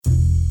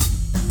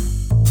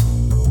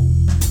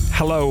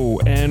Hello,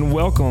 and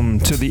welcome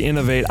to the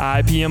Innovate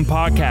IPM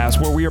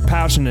podcast, where we are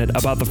passionate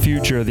about the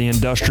future of the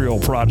industrial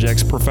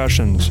projects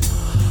professions,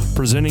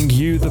 presenting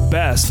you the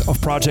best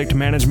of project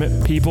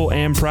management people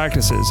and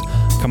practices,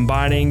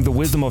 combining the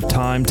wisdom of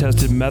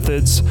time-tested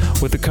methods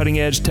with the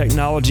cutting-edge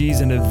technologies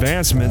and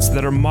advancements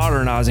that are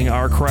modernizing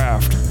our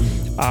craft.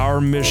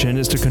 Our mission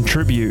is to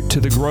contribute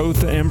to the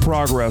growth and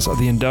progress of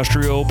the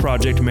industrial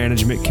project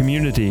management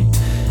community.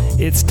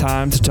 It's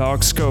time to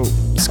talk scope,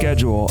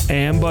 schedule,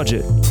 and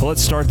budget.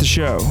 Let's start the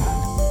show.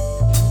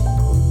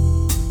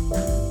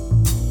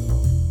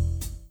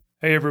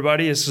 Hey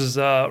everybody, this is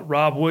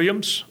Rob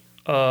Williams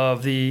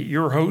of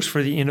your host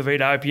for the Innovate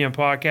IPM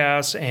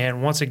podcast.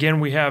 And once again,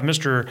 we have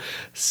Mr.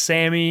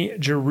 Sammy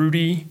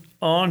Jarudi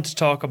on to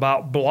talk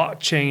about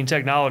blockchain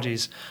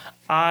technologies.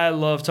 I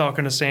love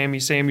talking to Sammy.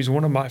 Sammy's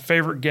one of my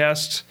favorite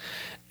guests,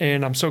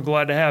 and I'm so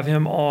glad to have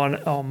him on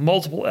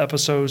multiple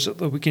episodes so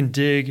that we can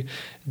dig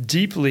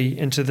deeply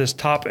into this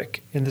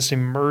topic and this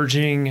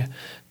emerging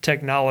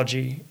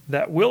technology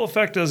that will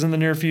affect us in the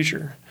near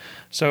future.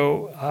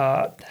 So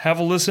have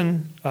a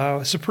listen.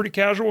 It's a pretty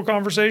casual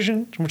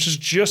conversation, which is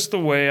just the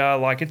way I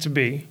like it to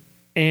be.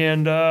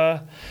 And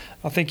I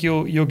think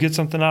you'll get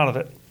something out of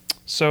it.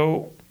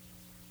 So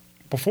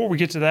before we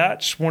get to that,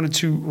 just wanted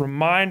to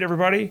remind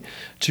everybody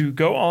to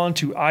go on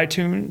to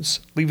iTunes,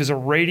 leave us a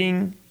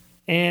rating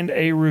and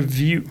a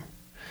review.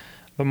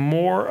 The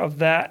more of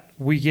that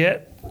we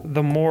get,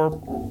 the more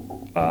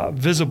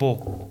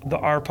visible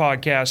our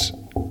podcast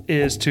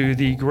is to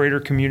the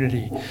greater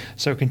community.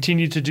 So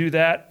continue to do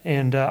that,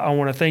 and I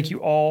want to thank you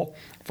all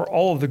for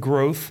all of the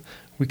growth.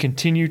 We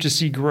continue to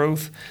see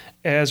growth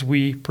as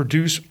we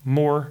produce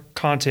more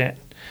content.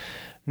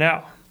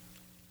 Now,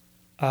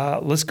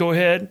 let's go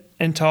ahead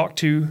and talk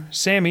to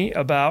Sammy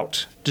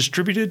about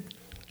distributed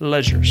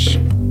ledgers.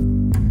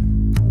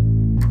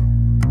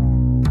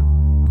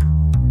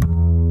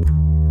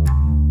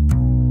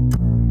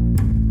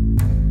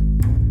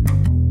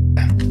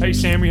 Hey,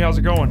 Sammy, how's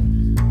it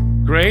going?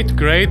 Great.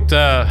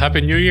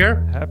 Happy New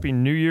Year. Happy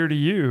New Year to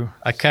you.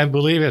 I can't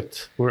believe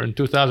it. We're in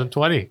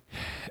 2020.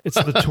 It's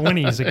the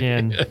 20s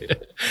again.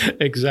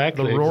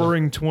 Exactly. The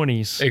roaring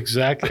 20s.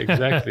 Exactly.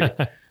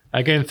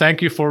 Again,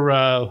 thank you for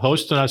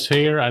hosting us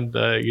here, and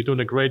you're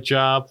doing a great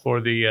job for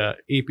the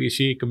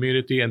EPC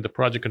community and the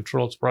project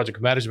controls,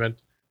 project management.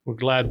 We're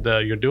glad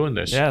you're doing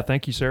this. Yeah,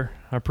 thank you, sir.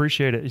 I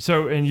appreciate it.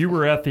 So, and you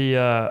were at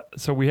the,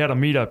 so we had a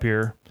meetup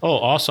here. Oh,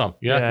 awesome.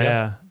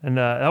 Yeah. And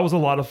that was a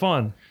lot of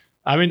fun.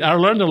 I mean, I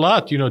learned a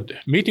lot,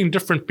 meeting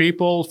different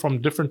people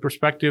from different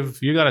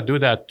perspectives. You got to do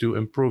that to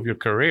improve your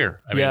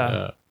career. I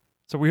mean,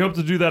 so we hope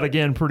to do that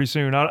again pretty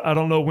soon. I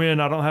don't know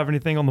when. I don't have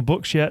anything on the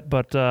books yet,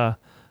 but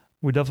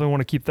we definitely want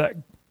to keep that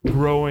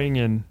growing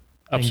and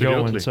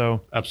going.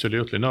 So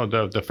absolutely. No,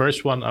 the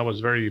first one, I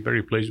was very,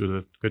 very pleased with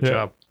it. Good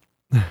job.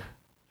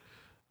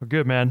 Well,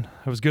 good, man.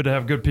 It was good to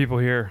have good people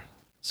here.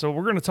 So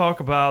we're going to talk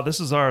about, this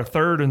is our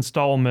third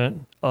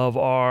installment of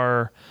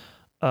our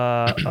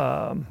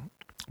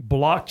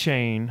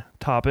blockchain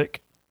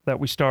topic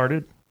that we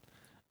started.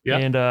 Yeah.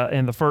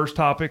 And the first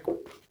topic,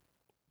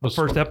 the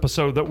first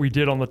episode that we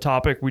did on the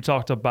topic, we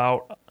talked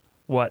about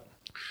what?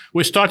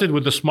 We started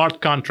with the smart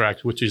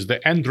contract, which is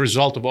the end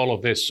result of all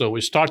of this. So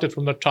we started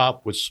from the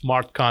top with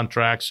smart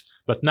contracts,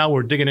 but now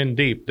we're digging in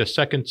deep. The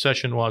second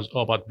session was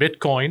about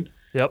Bitcoin,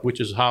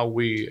 which is how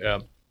we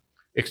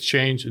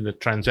exchange in the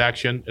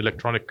transaction,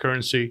 electronic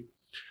currency.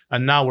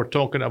 And now we're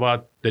talking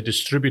about the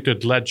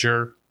distributed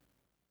ledger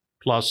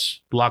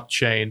plus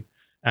blockchain,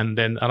 and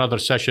then another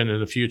session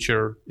in the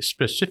future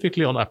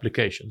specifically on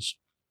applications.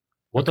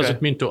 What does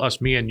it mean to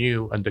us, me and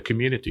you, and the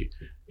community?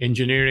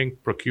 Engineering,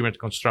 procurement,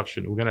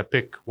 construction. We're going to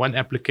pick one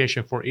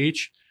application for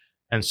each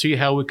and see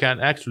how we can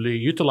actually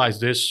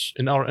utilize this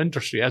in our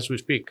industry as we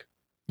speak.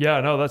 Yeah,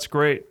 no, that's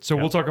great. So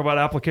we'll talk about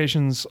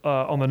applications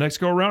on the next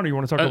go-around, or you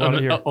want to talk about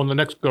it here? On the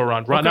next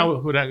go-around. Right now,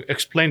 we're going to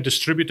explain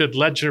distributed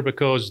ledger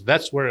because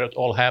that's where it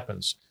all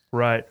happens.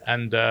 Right.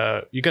 And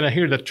you're going to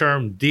hear the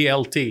term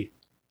DLT.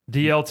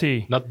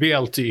 DLT. Not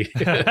BLT.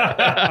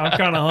 I'm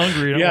kind of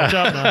hungry. Watch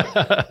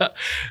out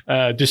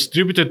now.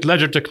 Distributed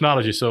ledger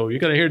technology. So you're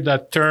going to hear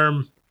that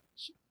term,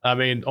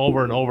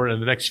 over and over in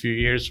the next few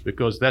years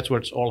because that's where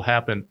it's all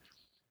happened.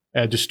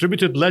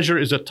 Distributed ledger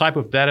is a type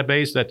of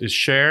database that is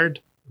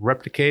shared,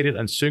 replicated,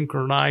 and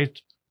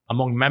synchronized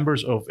among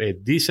members of a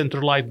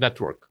decentralized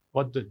network.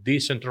 What does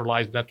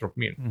decentralized network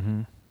mean?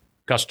 Mm-hmm.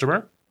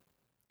 Customer.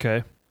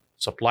 Okay.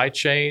 Supply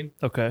chain.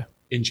 Okay.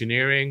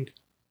 Engineering.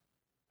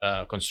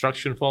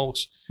 Construction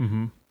folks.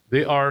 Mm-hmm.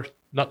 They are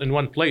not in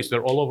one place.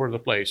 They're all over the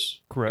place.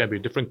 Correct. Can be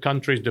different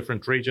countries,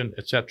 different region,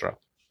 etc.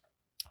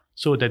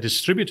 So the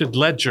distributed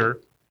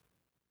ledger,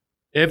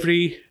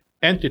 every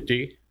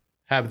entity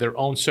have their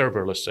own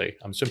server, let's say.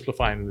 I'm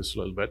simplifying this a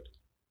little bit.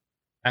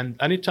 And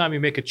anytime you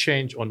make a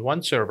change on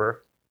one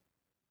server,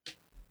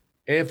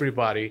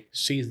 everybody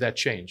sees that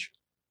change.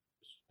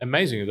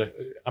 Amazing.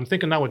 I'm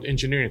thinking now with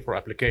engineering for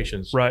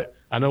applications. Right.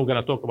 I know we're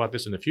going to talk about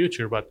this in the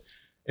future, but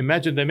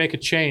imagine they make a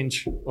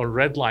change or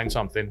redline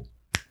something.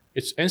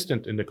 It's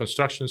instant in the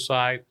construction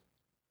side,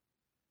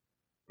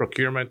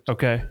 procurement.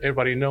 Okay.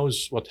 Everybody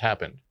knows what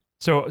happened.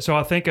 So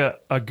I think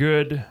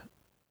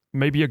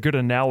maybe a good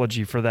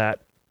analogy for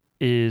that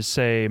is,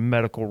 say,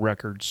 medical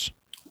records.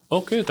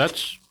 Okay,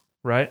 that's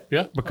right.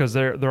 Yeah, because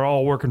they're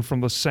all working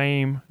from the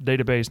same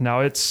database.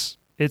 Now it's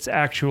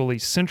actually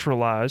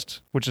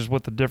centralized, which is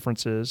what the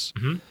difference is.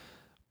 Mm-hmm.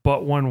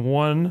 But when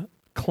one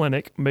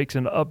clinic makes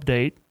an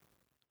update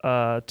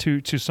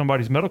to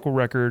somebody's medical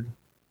record,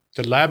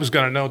 the lab is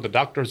going to know, the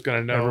doctor is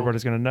going to know,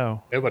 everybody's going to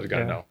know. Everybody's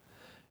going to know.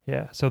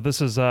 Yeah. So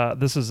this is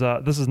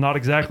not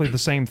exactly the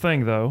same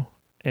thing though,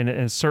 and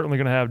it's certainly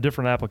going to have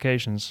different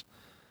applications.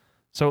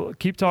 So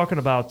keep talking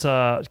about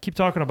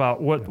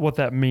what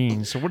that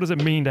means. So what does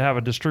it mean to have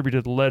a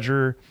distributed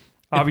ledger?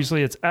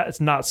 Obviously, it's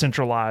not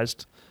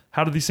centralized.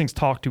 How do these things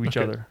talk to each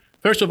other?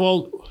 First of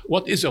all,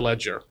 what is a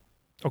ledger?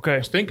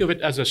 Okay. Think of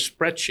it as a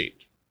spreadsheet.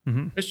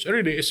 Mm-hmm.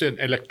 It's an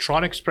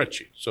electronic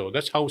spreadsheet. So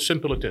that's how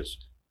simple it is.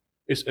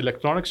 It's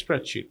electronic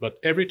spreadsheet. But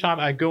every time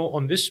I go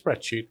on this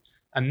spreadsheet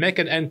and make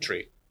an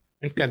entry,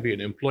 it can be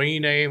an employee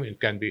name, it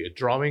can be a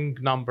drawing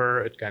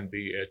number, it can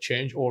be a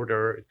change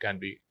order, it can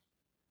be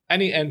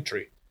any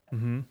entry.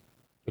 Mm-hmm.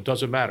 It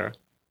doesn't matter.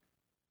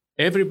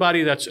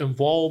 Everybody that's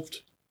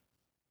involved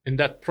in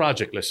that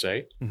project, let's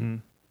say, mm-hmm.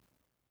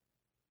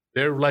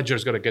 their ledger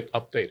is going to get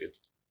updated.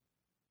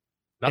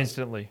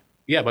 Instantly.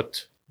 Yeah,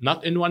 but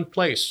not in one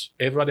place.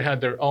 Everybody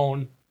had their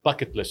own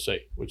bucket, let's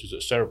say, which is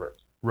a server.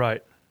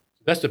 Right.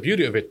 That's the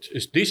beauty of it.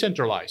 It's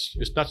decentralized.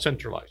 It's not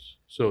centralized.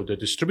 So the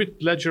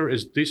distributed ledger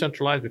is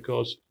decentralized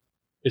because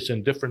it's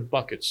in different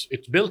buckets.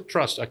 It's built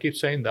trust. I keep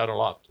saying that a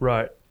lot.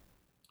 Right.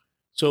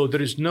 So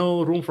there is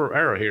no room for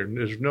error here.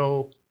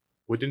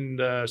 We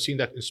didn't see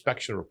that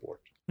inspection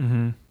report.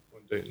 Mm-hmm.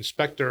 When the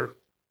inspector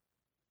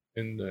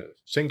in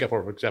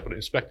Singapore, for example,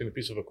 inspecting a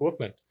piece of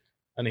equipment,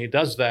 and he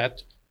does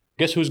that,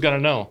 guess who's going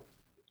to know?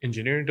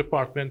 Engineering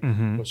department,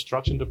 mm-hmm.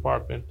 construction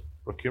department,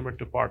 procurement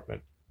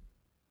department.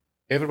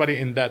 Everybody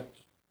in that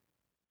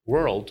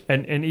world,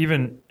 and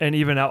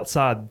even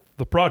outside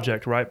the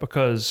project, right?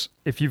 Because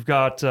if you've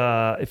got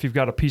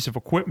a piece of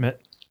equipment,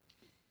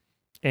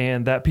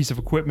 and that piece of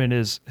equipment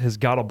has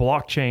got a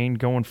blockchain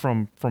going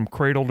from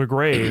cradle to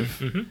grave,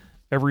 mm-hmm.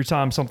 every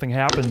time something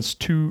happens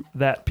to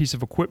that piece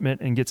of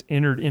equipment and gets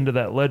entered into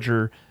that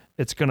ledger,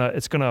 it's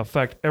gonna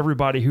affect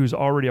everybody who's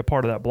already a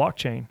part of that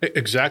blockchain.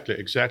 Exactly.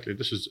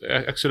 This is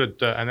an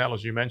excellent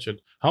analogy you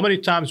mentioned. How many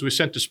times we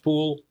sent a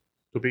spool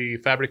to be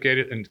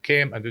fabricated and it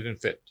came and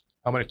didn't fit?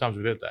 How many times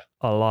we did that?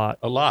 A lot.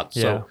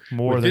 Yeah, so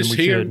more than we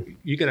should.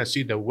 You're gonna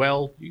see the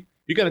weld.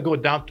 You're gonna go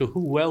down to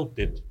who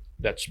welded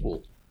that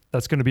spool.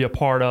 That's going to be a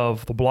part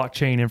of the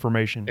blockchain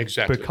information.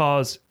 Exactly.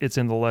 Because it's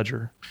in the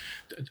ledger.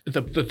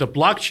 The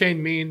blockchain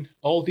mean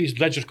all these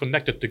ledgers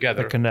connected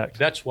together. They connect.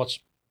 That's what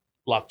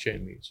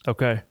blockchain means.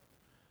 Okay.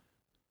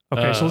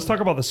 So let's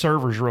talk about the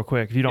servers real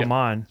quick, if you don't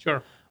mind.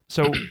 Sure.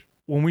 So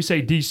when we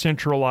say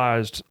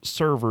decentralized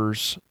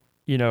servers,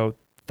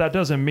 that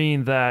doesn't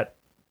mean that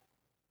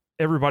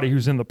everybody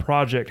who's in the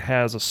project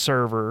has a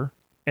server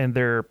and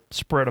they're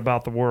spread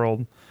about the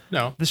world.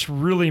 No. This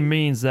really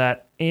means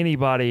that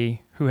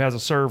anybody who has a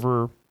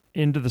server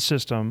into the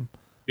system,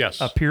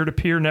 yes, a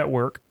peer-to-peer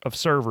network of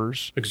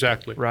servers,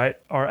 exactly, right,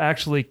 are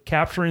actually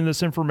capturing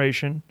this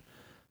information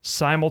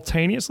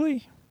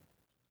simultaneously,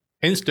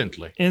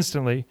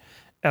 instantly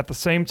at the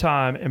same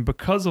time. And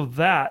because of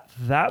that,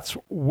 that's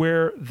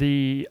where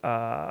the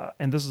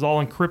and this is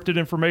all encrypted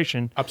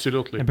information.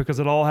 Absolutely. And because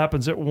it all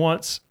happens at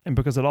once, and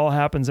because it all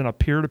happens in a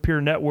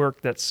peer-to-peer network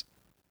that's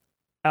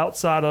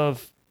outside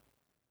of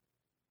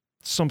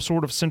some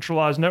sort of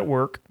centralized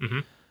network, mm-hmm.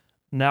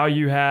 now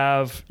you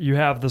have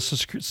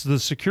the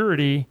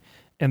security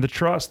and the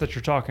trust that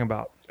you're talking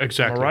about.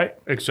 Exactly. All right.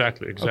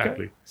 Exactly.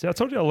 Okay. See, I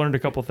told you I learned a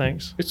couple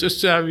things. It's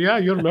just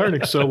you're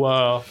learning.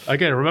 So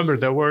again, remember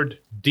the word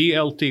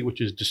DLT,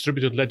 which is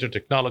distributed ledger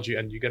technology,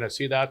 and you're gonna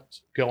see that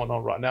going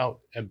on right now.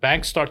 And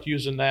banks start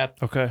using that.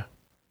 Okay.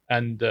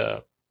 And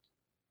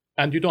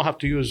you don't have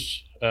to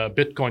use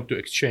Bitcoin to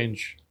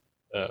exchange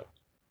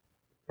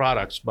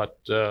products, but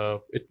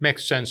it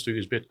makes sense to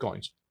use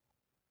Bitcoins.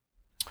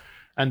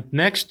 And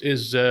next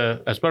is,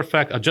 as a matter of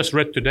fact, I just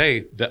read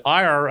today, the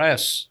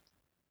IRS,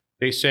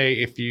 they say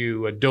if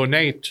you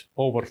donate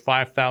over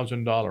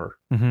 $5,000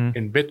 mm-hmm.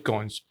 in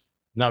Bitcoins,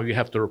 now you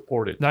have to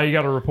report it. Now you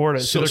got to report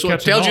it. So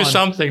it tells you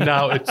something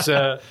now. It's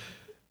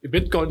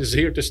Bitcoin is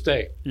here to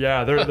stay.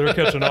 Yeah, they're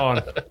catching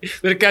on.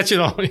 They're catching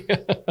on.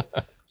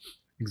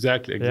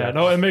 Exactly. Yeah,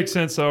 no, it makes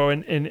sense though,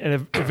 and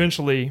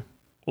eventually,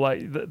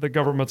 like the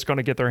government's going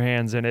to get their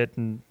hands in it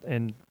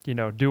and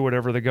do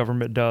whatever the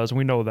government does.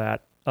 We know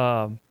that.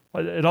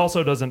 It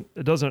also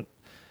doesn't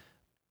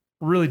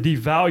really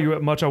devalue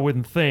it much, I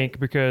wouldn't think,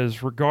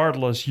 because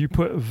regardless, you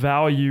put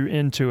value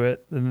into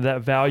it, and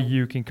that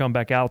value can come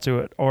back out to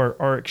it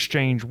or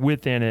exchange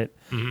within it.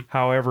 Mm-hmm.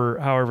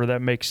 However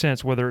that makes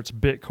sense, whether it's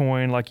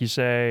Bitcoin, like you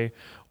say,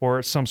 or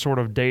it's some sort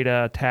of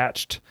data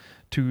attached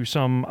to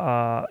some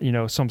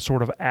some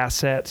sort of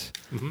asset,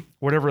 mm-hmm.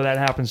 whatever that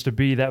happens to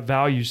be, that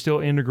value is still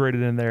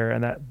integrated in there,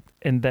 and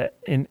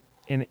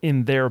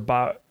in there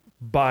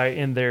by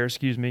in there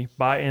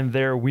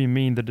we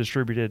mean the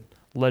distributed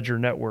ledger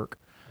network.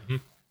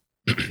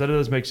 Mm-hmm. That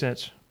does make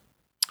sense.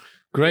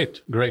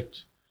 Great.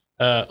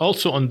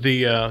 Also on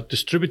the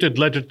distributed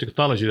ledger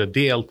technology, the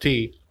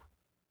DLT,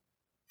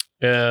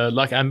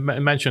 like I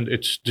mentioned,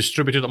 it's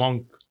distributed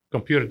among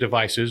computer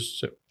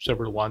devices,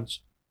 several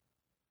ones,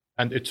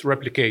 and it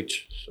replicates.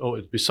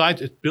 So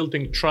besides it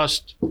building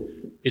trust,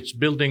 it's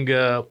building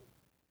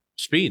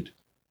speed.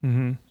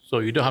 Mm-hmm. So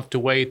you don't have to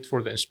wait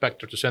for the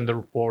inspector to send the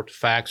report,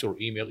 fax, or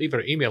email.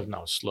 Even email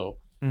now is slow.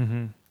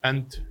 Mm-hmm.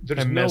 And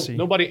there's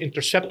nobody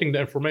intercepting the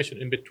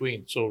information in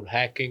between. So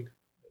hacking,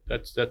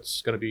 that's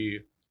going to be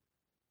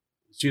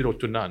 0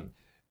 to none.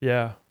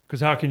 Yeah, because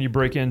how can you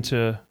break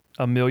into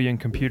a million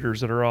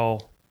computers that are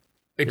all...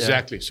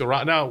 Exactly. Yeah. So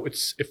right now,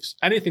 if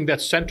anything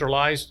that's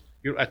centralized,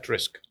 you're at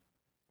risk.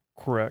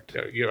 Correct.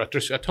 You're at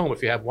risk at home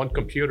if you have one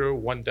computer,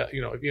 even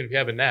if you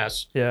have a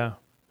NAS. Yeah.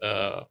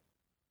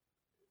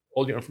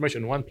 All your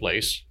information in one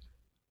place.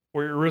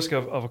 Well, you're at risk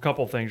of a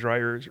couple of things, right?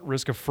 You're at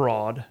risk of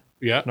fraud.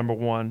 Yeah. Number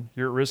one.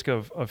 You're at risk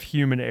of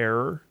human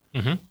error,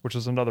 mm-hmm. which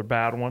is another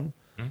bad one.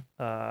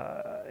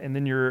 Mm-hmm. And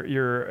then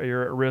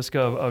you're at risk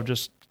of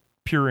just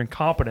pure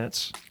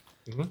incompetence.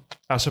 Mm-hmm.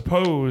 I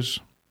suppose.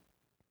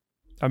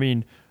 I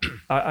mean,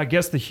 I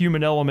guess the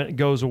human element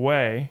goes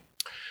away.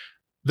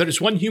 There is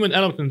one human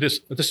element in this.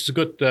 This is a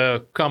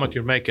good comment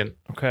you're making.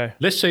 Okay.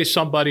 Let's say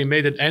somebody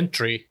made an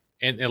entry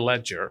in a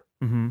ledger.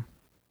 Mm-hmm.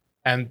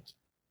 And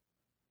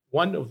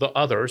one of the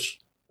others,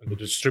 the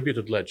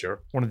distributed ledger,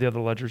 one of the other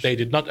ledgers, they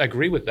did not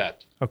agree with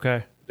that.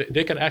 Okay.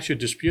 They can actually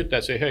dispute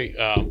that, say, hey,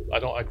 I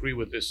don't agree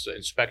with this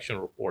inspection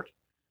report.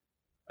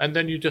 And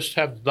then you just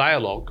have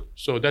dialogue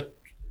so that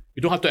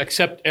you don't have to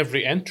accept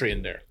every entry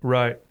in there.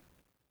 Right.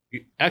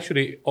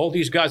 Actually, all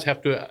these guys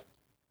have to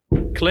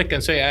click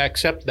and say, I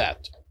accept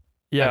that.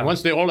 Yeah. And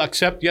once they all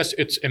accept, yes,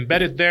 it's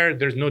embedded there.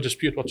 There's no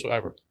dispute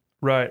whatsoever.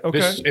 Right. Okay.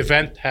 This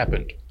event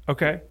happened.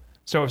 Okay.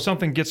 So if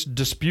something gets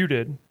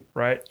disputed,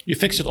 right? You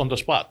fix it on the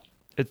spot.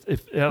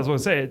 If I was going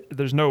to say,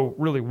 there's no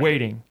really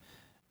waiting.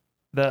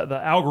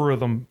 The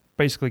algorithm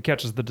basically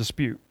catches the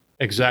dispute.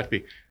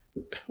 Exactly.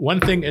 One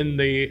thing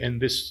in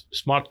this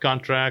smart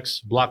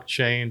contracts,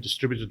 blockchain,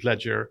 distributed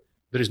ledger,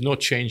 there is no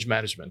change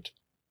management.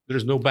 There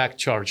is no back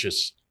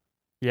charges.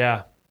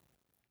 Yeah.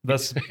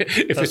 That's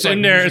if that's it's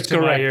in there, it's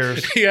correct.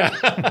 Ears.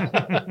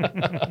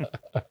 Yeah.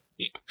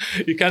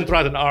 You can't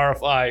write an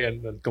RFI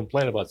and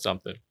complain about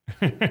something.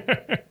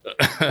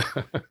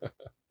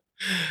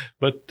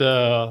 But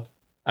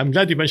I'm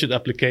glad you mentioned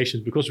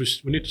applications because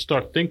we need to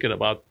start thinking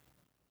about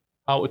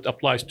how it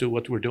applies to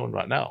what we're doing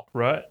right now.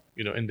 Right.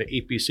 In the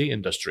EPC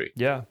industry.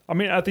 Yeah. I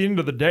mean, at the end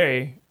of the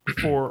day,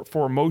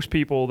 for most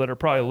people that are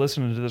probably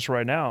listening to this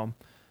right now,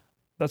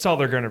 that's all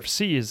they're going to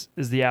see is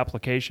the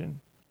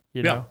application.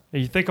 You know,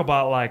 and you think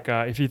about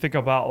if you think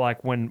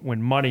about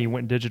when money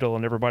went digital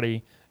and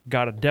everybody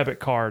got a debit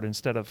card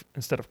instead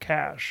of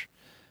cash.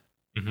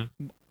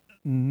 Mm-hmm.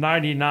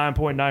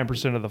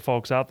 99.9% of the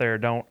folks out there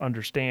don't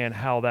understand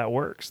how that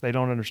works. They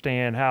don't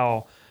understand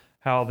how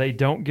they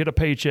don't get a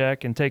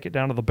paycheck and take it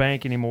down to the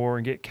bank anymore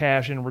and get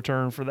cash in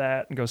return for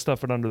that and go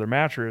stuff it under their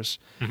mattress.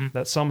 Mm-hmm.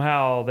 That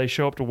somehow they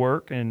show up to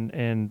work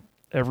and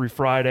every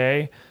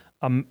Friday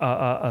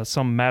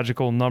some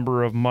magical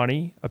number of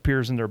money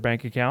appears in their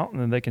bank account,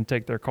 and then they can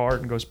take their card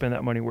and go spend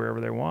that money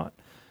wherever they want.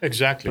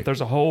 Exactly. But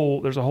there's a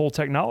whole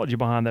technology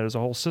behind that. There's a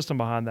whole system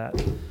behind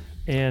that.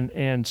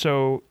 And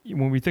so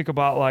when we think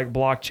about like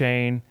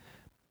blockchain,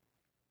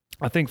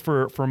 I think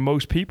for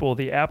most people,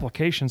 the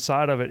application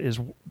side of it is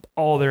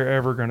all they're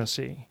ever going to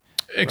see.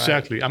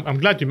 Exactly. Right? I'm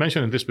glad you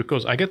mentioned this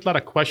because I get a lot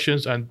of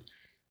questions, and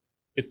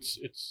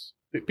it's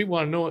people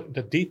want to know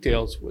the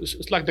details.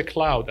 It's like the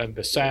cloud and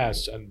the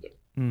SaaS and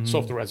mm-hmm.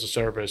 software as a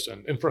service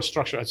and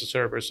infrastructure as a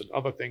service and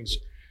other things.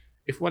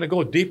 If you want to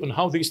go deep on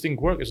how these things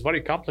work, it's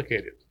very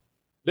complicated.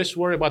 Let's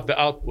worry about the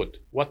output.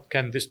 What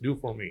can this do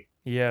for me?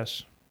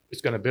 Yes.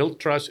 It's going to build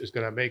trust. It's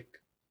going to make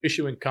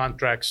issuing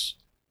contracts.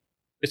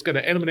 It's going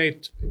to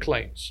eliminate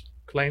claims.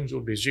 Claims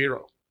will be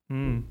zero.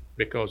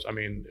 Because,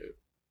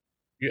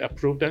 you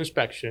approve the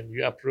inspection,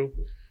 you approve,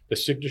 the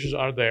signatures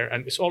are there,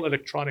 and it's all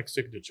electronic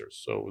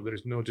signatures, so there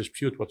is no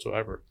dispute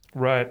whatsoever.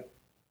 Right.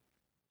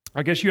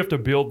 I guess you have to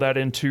build that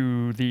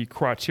into the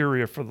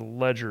criteria for the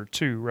ledger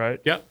too, right?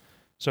 Yeah.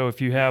 So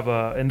if you have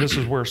and this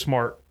is where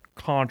smart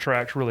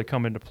contracts really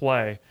come into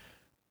play,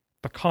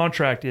 the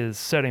contract is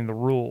setting the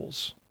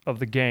rules of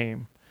the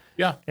game.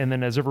 Yeah. And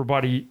then as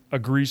everybody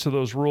agrees to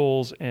those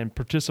rules and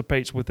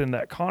participates within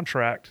that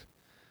contract,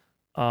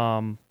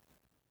 and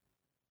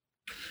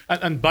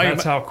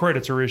that's how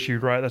credits are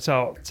issued, right? That's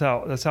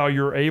how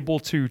you're able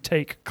to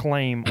take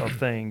claim of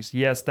things.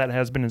 Yes, that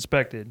has been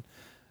inspected.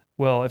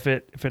 Well, if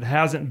it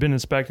hasn't been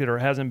inspected or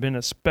hasn't been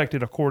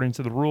inspected according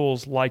to the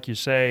rules, like you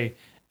say,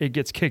 it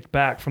gets kicked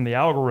back from the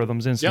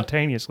algorithms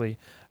instantaneously. Yep.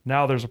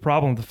 Now there's a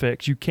problem to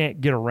fix. You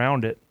can't get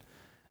around it,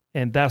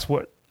 and that's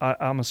what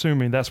I'm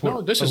assuming. That's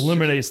what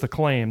eliminates the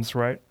claims,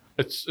 right?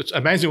 It's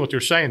amazing what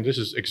you're saying. This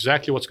is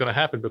exactly what's going to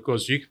happen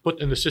because you put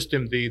in the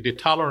system the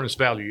tolerance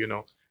value.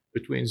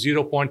 between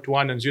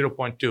 0.1 and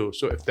 0.2.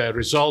 So if the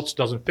results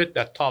doesn't fit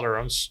that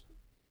tolerance,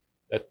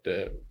 that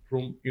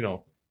room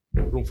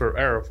for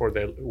error for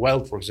the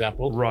weld, for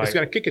example, right, it's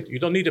going to kick it. You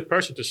don't need a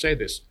person to say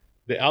this.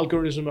 The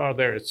algorithms are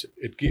there.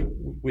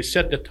 We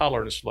set the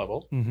tolerance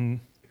level. Mm-hmm.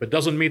 If it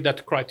doesn't meet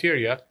that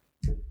criteria,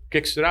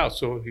 kicks it out.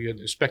 So you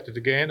inspect it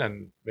again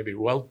and maybe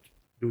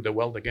do the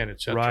weld again,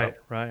 etc.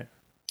 Right.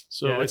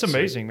 So yeah, it's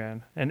amazing,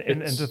 man. And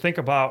to think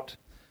about,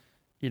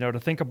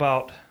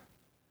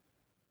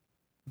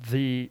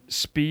 the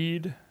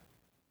speed,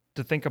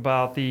 to think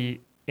about the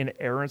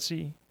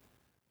inerrancy,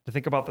 to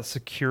think about the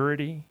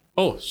security.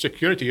 Oh,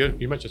 security.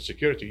 You mentioned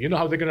security. You know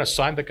how they're going to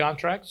sign the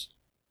contracts?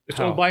 It's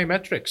all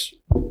biometrics.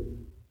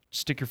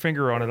 Stick your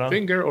finger on it, huh?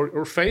 Finger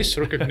or face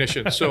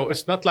recognition. So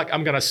it's not like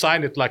I'm going to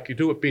sign it like you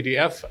do a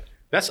PDF.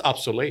 That's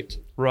obsolete.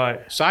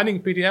 Right.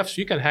 Signing PDFs,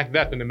 you can hack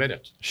that in a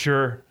minute.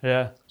 Sure,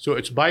 yeah. So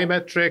it's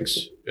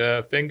biometrics,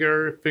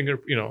 finger,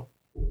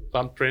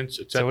 thumbprints,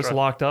 etc. So it's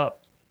locked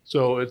up.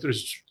 So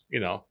there's,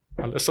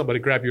 unless somebody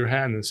grab your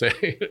hand and say,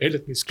 hey,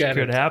 let me scan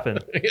it. Could happen.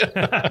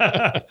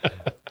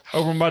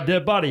 Over my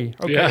dead body.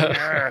 Okay.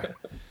 Yeah.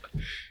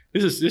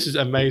 This is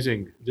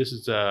amazing.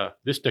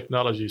 This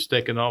technology is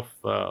taking off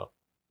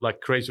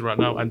like crazy right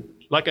now. And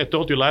like I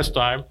told you last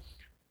time,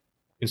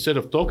 instead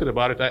of talking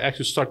about it, I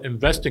actually start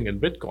investing in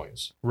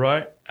Bitcoins.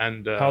 Right.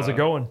 And how's it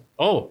going?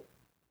 Oh,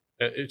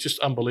 it's just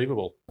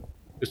unbelievable.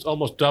 It's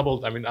almost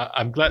doubled. I mean,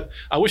 I'm glad.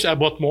 I wish I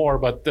bought more,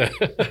 but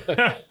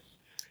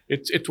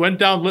it went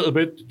down a little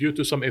bit due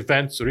to some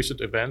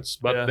recent events.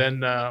 But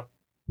then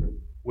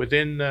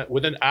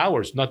within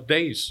hours, not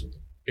days,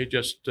 it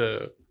just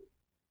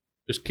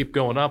keep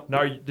going up.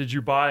 Now, did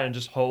you buy and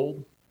just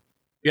hold?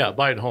 Yeah,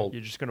 buy and hold.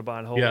 You're just going to buy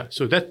and hold? Yeah,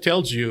 so that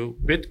tells you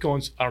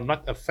Bitcoins are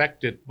not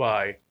affected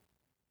by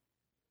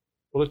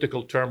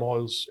political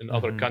turmoils in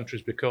other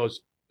countries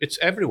because it's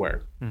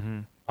everywhere.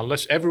 Mm-hmm.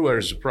 Unless everywhere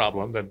is a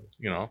problem, then,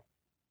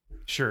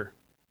 Sure.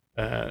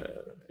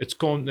 It's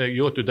called,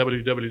 you go to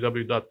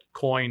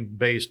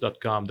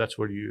www.coinbase.com. That's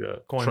where you...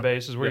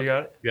 Coinbase is where you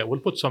got it? Yeah, we'll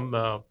put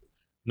some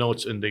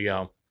notes in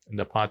the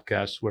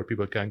podcast where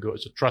people can go.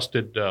 It's a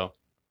trusted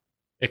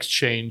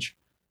exchange.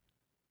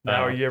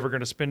 Now, are you ever going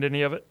to spend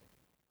any of it?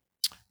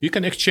 You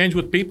can exchange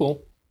with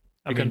people.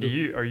 Are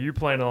you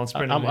planning on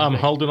spending anything? I'm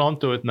holding on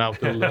to it now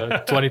till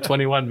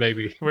 2021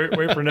 maybe.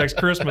 Wait for next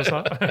Christmas,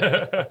 huh?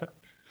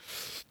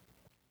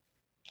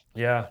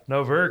 Yeah,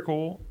 no, very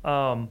cool.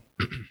 The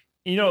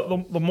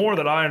more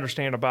that I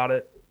understand about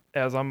it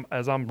as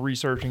I'm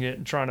researching it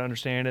and trying to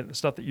understand it, the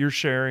stuff that you're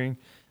sharing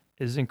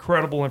is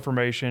incredible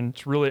information.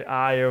 It's really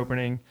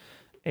eye-opening,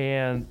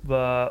 and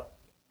the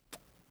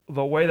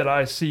way that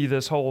I see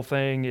this whole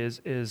thing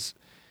is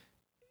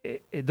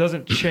it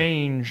doesn't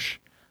change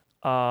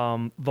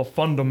the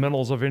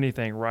fundamentals of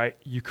anything, right?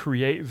 You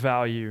create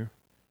value,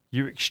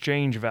 you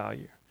exchange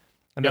value,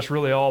 and that's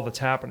really all that's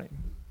happening.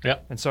 Yeah.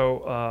 And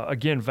so,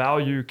 again,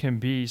 value can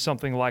be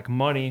something like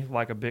money,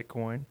 like a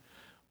Bitcoin,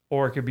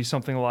 or it could be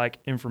something like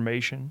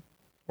information,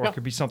 or it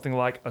could be something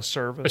like a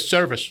service.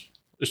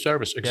 A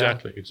service,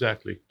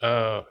 exactly.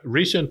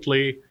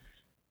 Recently,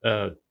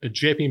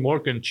 JP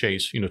Morgan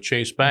Chase,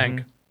 Chase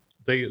Bank,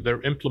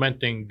 they're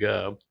implementing,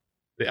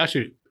 they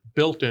actually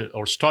built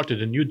or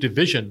started a new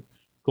division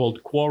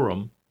called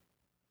Quorum.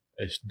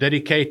 It's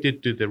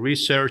dedicated to the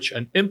research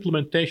and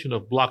implementation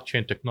of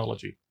blockchain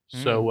technology.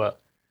 So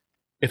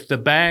if the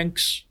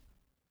banks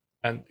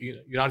and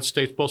United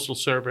States Postal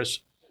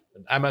Service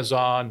and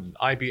Amazon and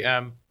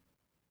IBM,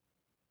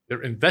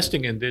 they're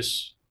investing in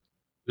this,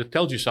 that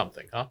tells you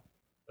something, huh?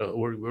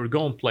 We're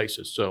going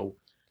places. So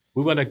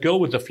we want to go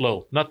with the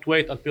flow, not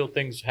wait until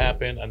things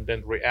happen and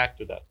then react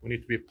to that. We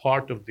need to be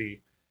part of the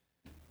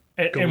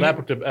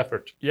collaborative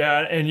effort.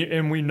 Yeah,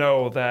 and we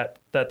know that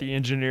the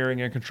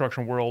engineering and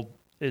construction world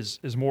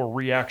is more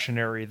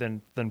reactionary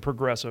than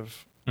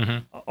progressive,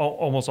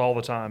 almost all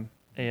the time.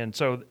 And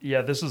so,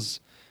 this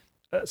is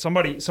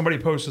somebody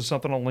posted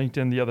something on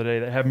LinkedIn the other day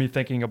that had me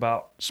thinking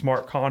about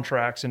smart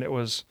contracts, and it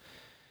was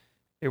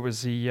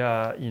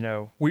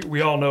the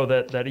we all know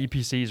that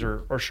EPCs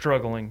are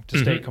struggling to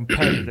stay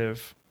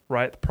competitive,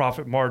 right? The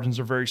profit margins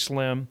are very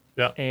slim,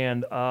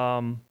 and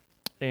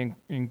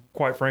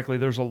quite frankly,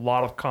 there's a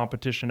lot of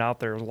competition out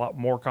there. There's a lot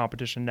more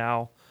competition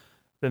now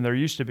than there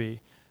used to be.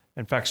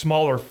 In fact,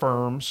 smaller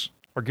firms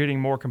are getting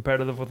more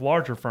competitive with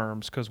larger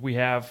firms because we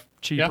have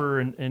cheaper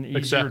and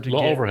easier to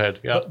low get. overhead.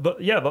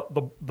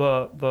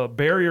 The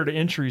barrier to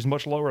entry is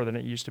much lower than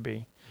it used to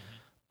be.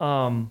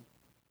 But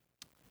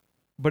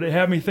it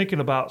had me thinking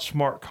about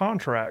smart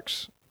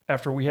contracts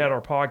after we had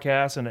our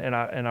podcast, and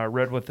I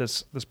read what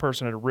this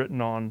person had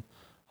written on,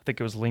 I think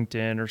it was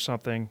LinkedIn or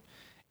something,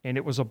 and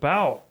it was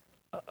about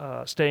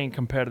staying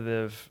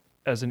competitive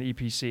as an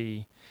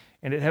EPC,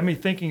 and it had me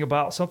thinking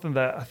about something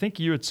that I think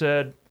you had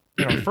said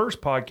in our first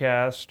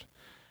podcast,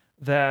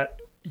 that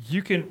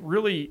you can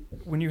really,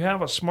 when you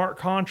have a smart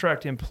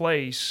contract in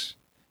place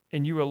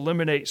and you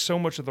eliminate so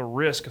much of the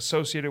risk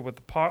associated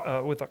with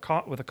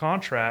a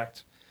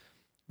contract,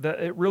 that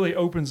it really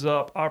opens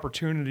up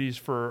opportunities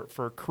for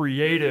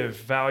creative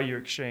value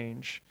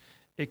exchange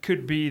it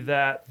could be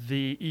that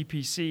the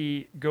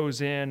EPC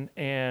goes in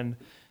and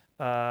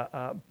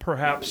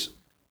perhaps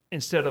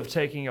instead of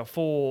taking a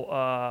full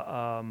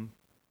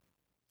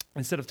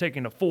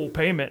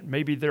payment,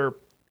 maybe they're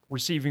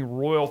receiving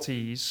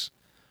royalties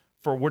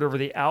for whatever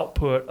the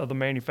output of the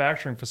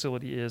manufacturing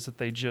facility is that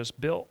they just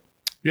built.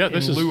 Yeah,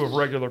 in lieu of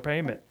regular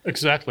payment.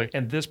 Exactly.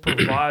 And this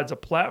provides a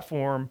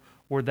platform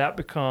where that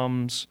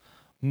becomes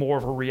more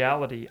of a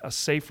reality, a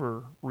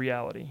safer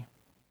reality.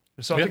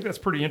 So I think that's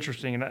pretty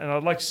interesting, and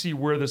I'd like to see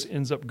where this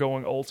ends up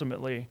going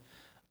ultimately.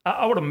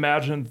 I would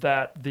imagine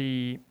that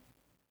the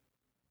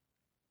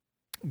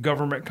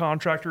government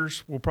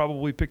contractors will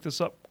probably pick this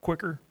up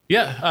quicker.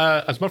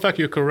 Yeah, as a matter of fact,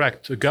 you're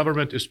correct. The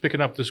government is picking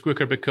up this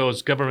quicker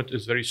because government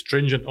is very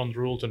stringent on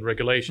rules and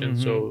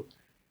regulations. So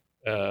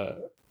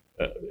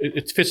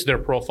it fits their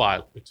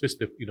profile. It fits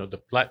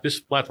this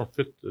platform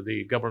fits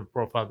the government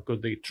profile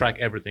because they track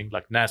everything,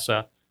 like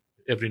NASA,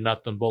 every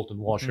nut and bolt and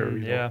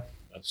washer.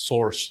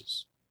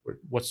 Sources,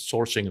 what's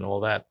sourcing and all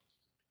that.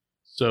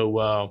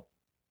 So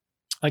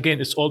again,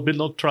 it's all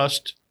built on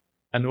trust,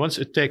 and once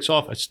it takes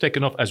off, it's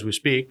taken off as we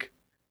speak.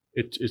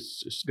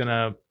 It's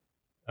gonna,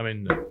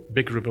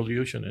 big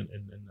revolution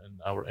in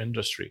our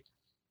industry.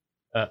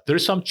 There are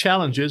some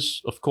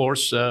challenges, of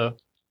course.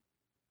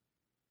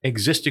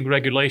 Existing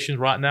regulation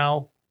right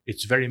now,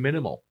 it's very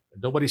minimal.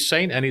 Nobody's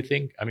saying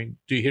anything.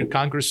 Do you hear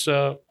Congress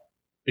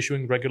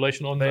issuing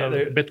regulation on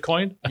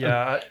Bitcoin?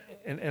 Yeah,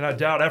 and I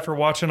doubt after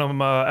watching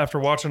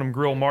them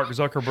grill Mark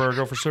Zuckerberg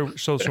over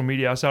social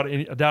media, I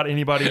doubt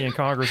anybody in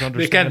Congress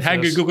understands. They can't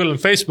hang Google and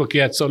Facebook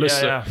yet. So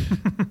listen, yeah.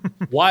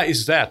 Why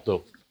is that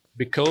though?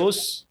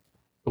 Because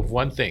of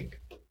one thing,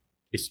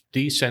 it's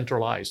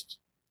decentralized.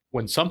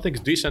 When something's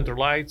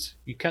decentralized,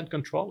 you can't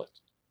control it.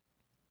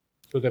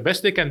 So the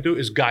best they can do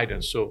is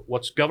guidance. So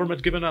what's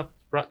government giving up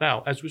right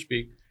now, as we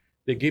speak,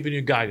 they're giving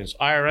you guidance.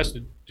 IRS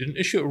didn't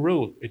issue a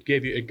rule. It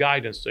gave you a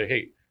guidance. Say,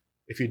 hey,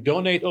 if you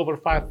donate over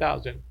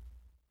 5,000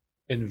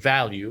 in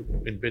value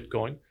in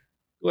Bitcoin,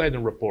 go ahead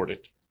and report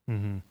it.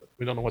 Mm-hmm.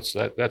 We don't know what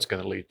that's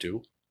going to lead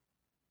to.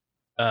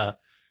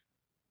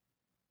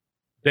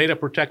 Data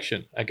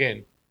protection.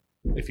 Again,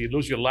 if you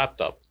lose your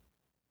laptop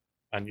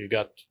and you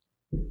got,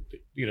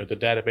 the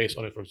database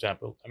on it, for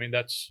example,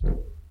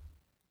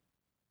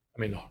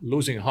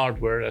 losing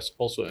hardware, that's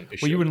also an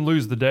issue. Well, you wouldn't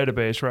lose the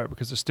database, right?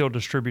 Because it's still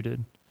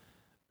distributed.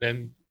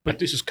 But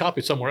this is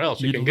copied somewhere else.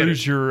 You'd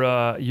lose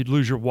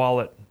your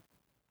wallet.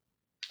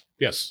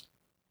 Yes.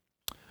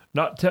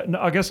 No,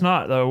 I guess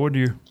not, though, would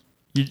you?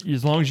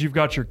 As long as you've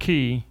got your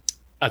key.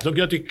 As long as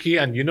you got your key,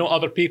 and you know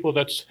other people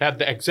that have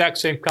the exact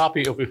same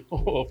copy of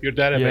your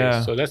database.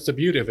 Yeah. So that's the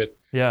beauty of it.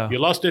 Yeah. You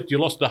lost it. You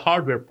lost the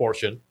hardware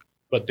portion,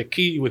 but the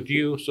key with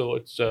you. So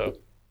it's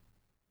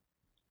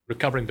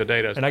recovering the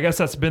data. And I guess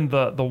that's been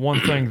the one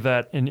thing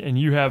that, and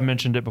you have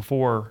mentioned it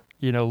before,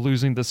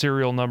 losing the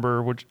serial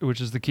number,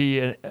 which is the key.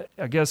 And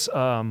I guess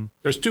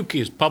there's two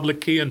keys: public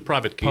key and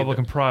private key. Public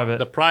and private.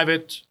 The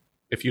private,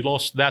 if you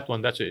lost that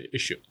one, that's an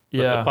issue.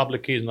 But the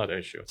public key is not an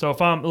issue. So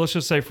let's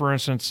just say, for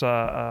instance,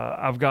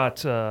 I've got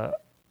 $1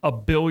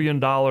 billion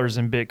in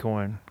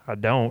Bitcoin. I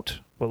don't,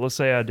 but let's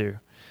say I do,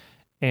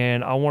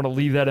 and I want to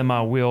leave that in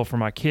my will for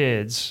my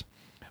kids.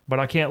 But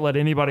I can't let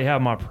anybody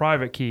have my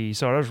private key,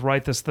 so I just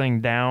write this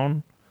thing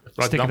down,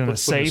 stick it in a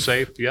safe,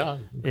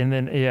 and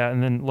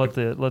then let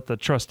the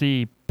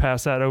trustee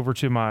pass that over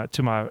to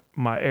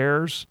my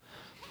heirs.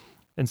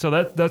 And so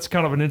that's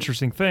kind of an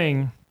interesting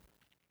thing,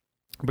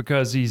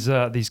 because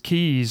these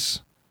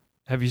keys.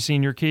 Have you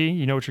seen your key?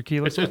 You know what your key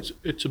looks like?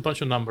 It's a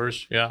bunch of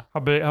numbers. Yeah. How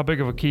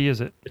big of a key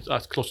is it?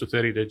 It's close to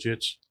 30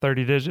 digits.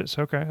 30 digits.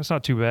 Okay, that's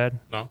not too bad.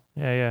 No.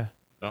 Yeah.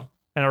 No.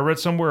 And I read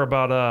somewhere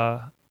about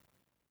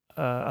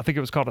I think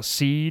it was called a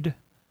seed.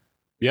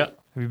 Yeah.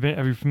 Are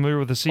you familiar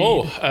with the seed?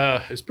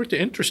 It's pretty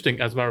interesting,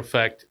 as a matter of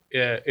fact.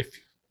 If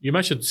you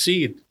mentioned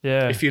seed,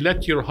 yeah. If you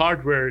let your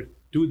hardware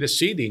do the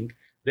seeding,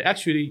 they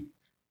actually,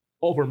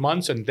 over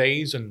months and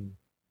days and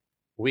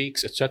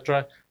weeks,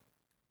 etc.,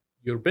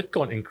 your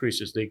Bitcoin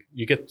increases.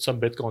 You get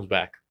some Bitcoins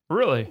back.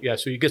 Really? Yeah.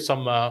 So you get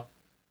some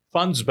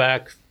funds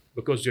back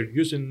because you're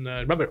using.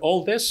 Remember,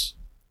 all this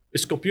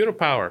is computer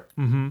power.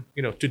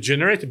 Mm-hmm. To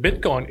generate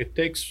Bitcoin, it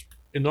takes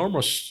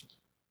enormous.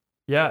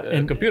 Yeah,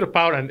 and computer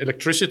power and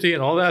electricity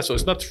and all that, so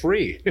it's not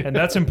free. And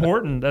that's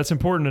important. That's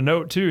important to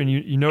note too. And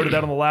you noted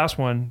that on the last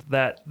one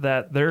that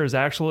there is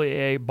actually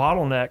a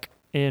bottleneck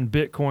in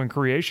Bitcoin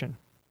creation.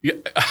 Yeah,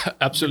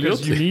 absolutely.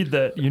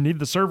 Because you need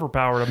the server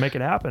power to make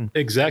it happen.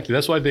 Exactly.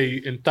 That's why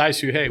they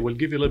entice you. Hey, we'll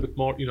give you a little bit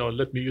more.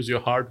 Let me use your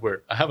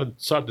hardware. I haven't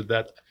started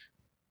that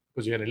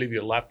because you're going to leave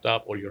your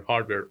laptop or your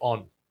hardware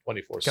on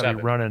 24/7. Got to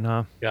be running,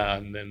 huh? Yeah,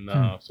 and then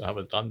so I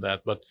haven't done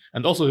that.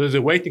 And also there's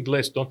a waiting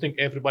list. Don't think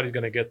everybody's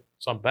going to get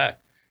some back.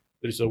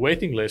 There's a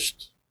waiting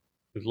list.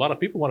 There's a lot of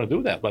people want to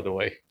do that, by the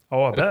way.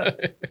 Oh, I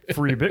bet.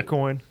 Free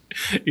Bitcoin.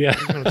 Yeah.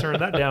 I'm going to turn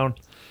that down.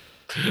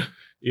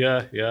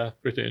 Yeah.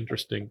 Pretty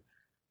interesting.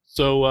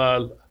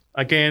 So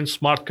again,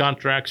 smart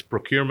contracts,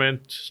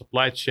 procurement,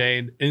 supply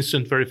chain,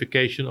 instant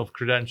verification of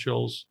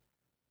credentials.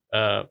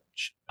 I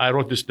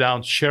wrote this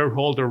down: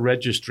 shareholder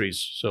registries.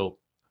 So,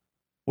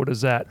 what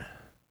is that?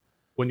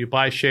 when you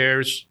buy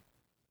shares,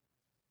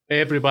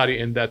 everybody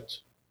in that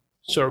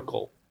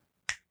circle,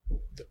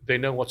 they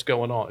know what's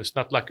going on. It's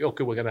not like,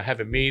 okay, we're going to have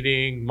a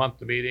meeting,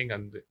 monthly meeting,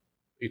 and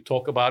you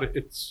talk about it.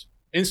 It's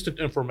instant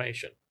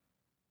information.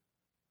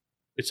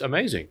 It's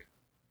amazing.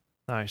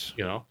 Nice.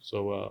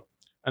 So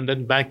and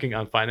then banking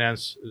and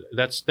finance,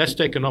 that's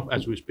taken up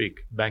as we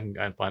speak, banking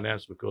and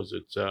finance, because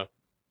it's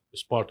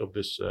part of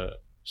this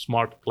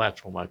smart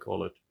platform, I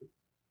call it.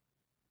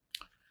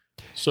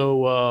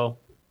 So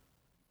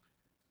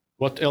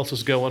what else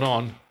is going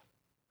on?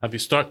 Have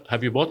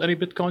you bought any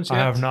Bitcoins yet?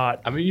 I have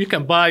not. I mean, you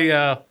can buy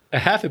a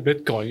half a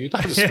Bitcoin. You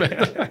don't have to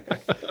spend.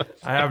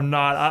 I have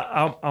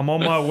not. I'm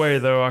on my way,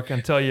 though. I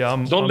can tell you.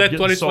 Don't let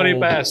 2020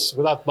 pass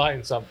without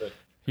buying something.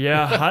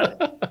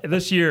 Yeah,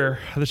 this year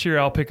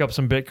I'll pick up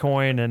some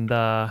Bitcoin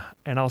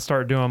and I'll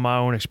start doing my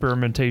own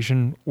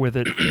experimentation with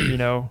it.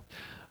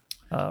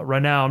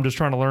 Right now I'm just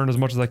trying to learn as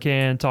much as I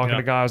can, talking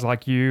to guys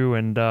like you,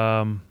 and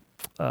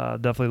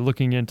definitely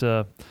looking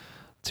into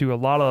a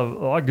lot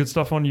of good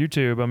stuff on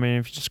YouTube. I mean,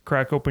 if you just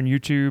crack open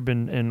YouTube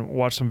and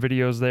watch some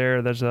videos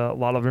there's a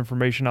lot of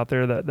information out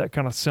there that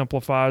kind of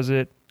simplifies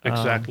it.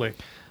 Exactly.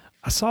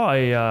 I saw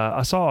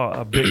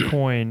a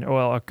Bitcoin,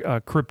 well,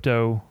 a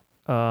crypto.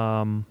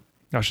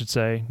 I should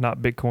say, not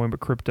Bitcoin,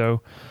 but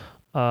crypto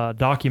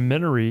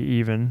documentary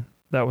even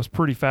that was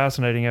pretty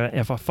fascinating.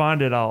 If I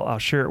find it, I'll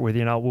share it with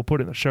you, and we'll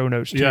put it in the show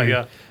notes too.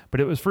 Yeah.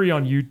 But it was free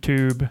on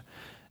YouTube,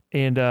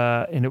 and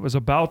it was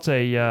about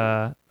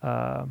well,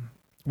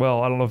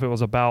 I don't know if it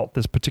was about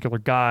this particular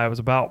guy. It was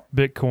about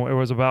Bitcoin. It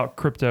was about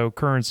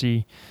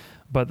cryptocurrency,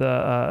 but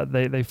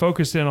they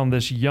focused in on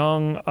this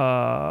young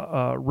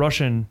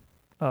Russian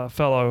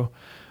fellow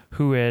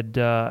who had,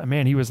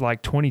 he was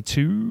like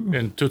 22.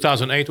 In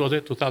 2008, was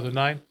it?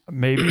 2009?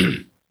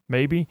 Maybe.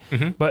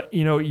 Mm-hmm. But,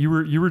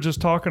 you were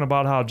just talking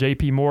about how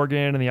JP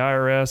Morgan and the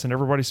IRS and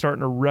everybody's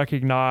starting to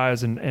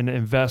recognize and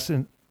invest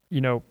in,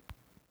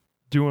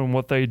 doing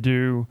what they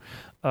do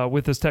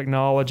with this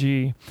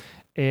technology.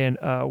 And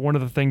one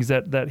of the things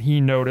that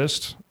he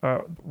noticed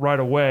right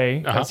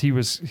away as he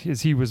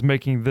was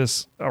making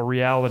this a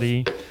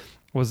reality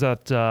was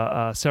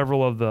that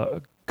several of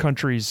the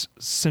country's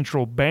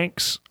central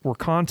banks were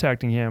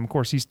contacting him. Of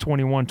course, he's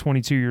 21,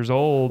 22 years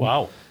old.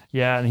 Wow.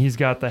 Yeah, and he's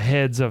got the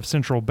heads of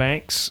central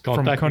banks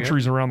from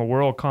countries around the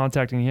world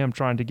contacting him,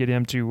 trying to get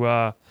him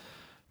to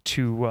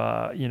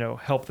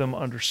help them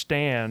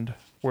understand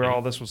where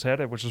all this was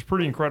headed, which is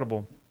pretty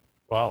incredible.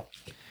 Wow.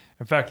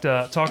 In fact,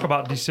 talk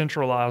about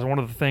decentralized. One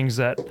of the things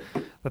that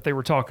they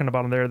were talking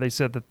about in there, they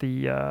said that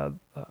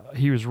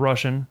he was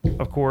Russian,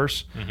 of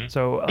course. Mm-hmm.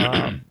 So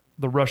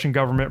the Russian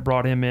government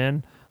brought him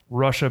in.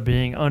 Russia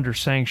being under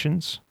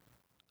sanctions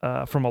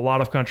from a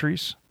lot of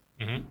countries.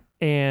 Mm-hmm.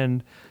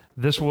 And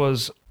this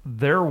was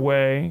their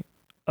way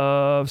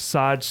of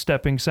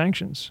sidestepping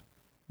sanctions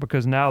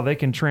because now they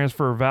can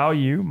transfer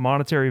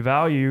monetary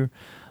value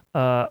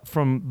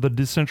from the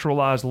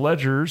decentralized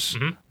ledgers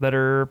that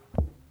are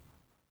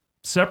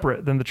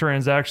separate than the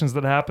transactions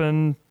that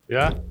happen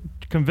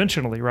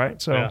conventionally, right?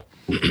 So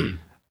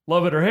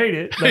love it or hate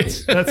it,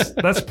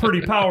 that's pretty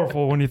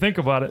powerful when you think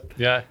about it.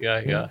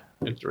 Yeah.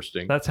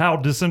 Interesting. That's how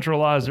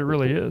decentralized it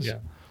really is. Yeah.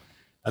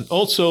 And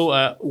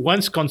also,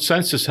 once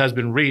consensus has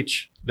been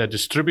reached, the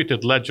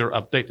distributed ledger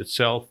updates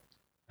itself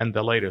and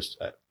the latest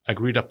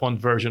agreed upon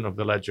version of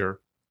the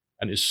ledger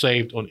and is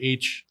saved on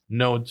each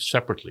node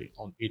separately,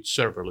 on each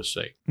server, let's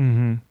say.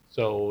 Mm-hmm.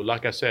 So,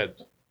 like I said,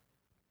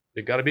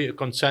 there got to be a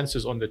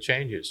consensus on the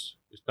changes.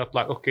 It's not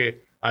like, okay,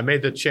 I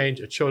made the change,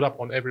 it showed up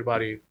on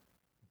everybody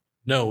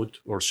node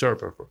or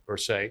server per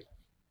se.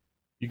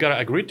 You got to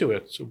agree to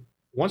it. So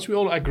once we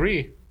all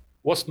agree,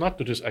 what's not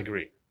to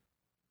disagree?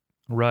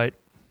 Right.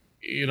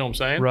 You know what I'm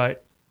saying?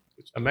 Right.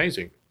 It's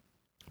amazing.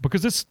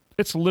 Because it's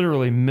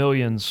literally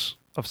millions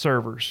of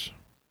servers.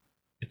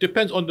 It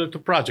depends on the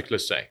project,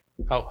 let's say.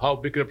 How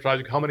big the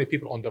project, how many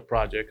people on the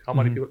project, how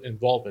many people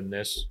involved in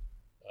this,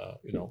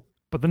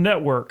 But the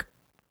network's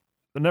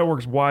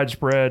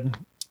widespread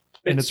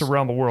and it's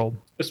around the world.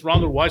 It's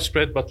rather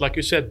widespread, but like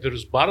you said,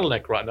 there's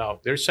bottleneck right now.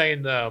 They're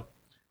saying up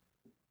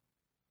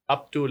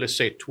to, let's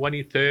say,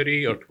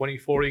 2030 or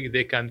 2040,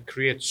 they can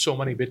create so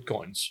many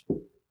Bitcoins,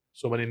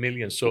 so many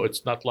millions. So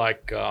it's not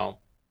like I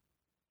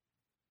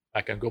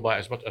can go buy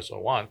as much as I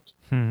want.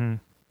 Mm-hmm.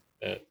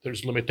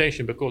 There's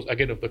limitation because,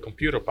 again, of the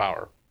computer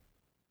power.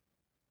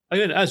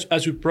 Again,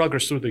 as we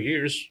progress through the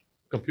years,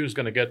 computers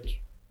going to get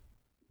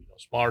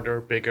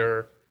smarter,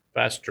 bigger,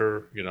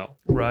 faster,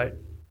 Right.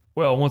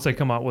 Well, once they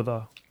come out with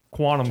a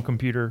quantum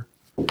computer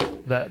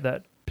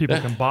that people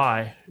can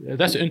buy.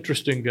 That's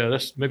interesting.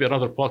 That's maybe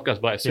another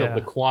podcast by itself. Yeah.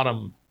 The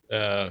quantum,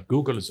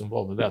 Google is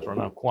involved in that right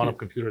now. Quantum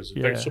computers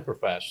are very super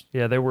fast.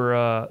 Yeah, they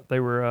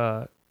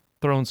were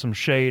throwing some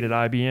shade at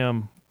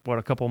IBM,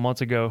 a couple of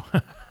months ago.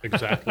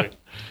 Exactly.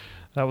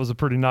 That was a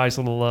pretty nice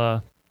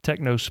little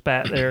techno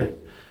spat there.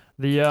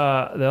 The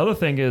other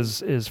thing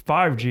is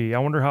 5G. I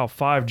wonder how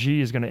 5G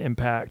is going to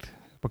impact,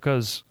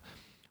 because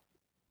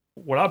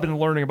what I've been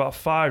learning about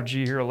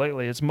 5G here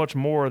lately, it's much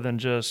more than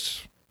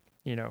just,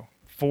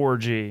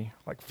 4G.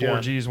 Like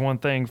 4G is one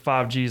thing,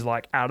 5G is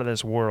like out of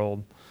this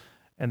world.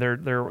 And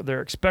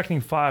they're expecting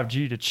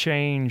 5G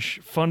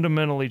to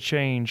fundamentally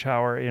change how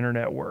our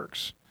internet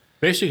works.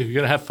 Basically, you're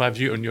going to have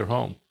 5G in your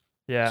home.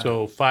 Yeah.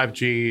 So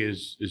 5G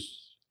is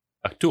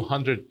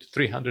 200,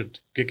 300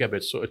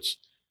 gigabits. So it's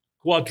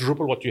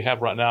quadruple what you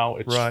have right now.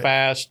 It's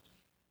fast,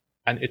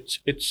 and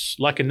it's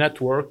like a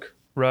network.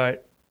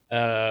 Right.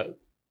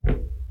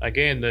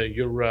 Again,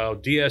 your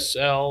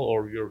DSL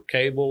or your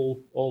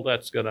cable, all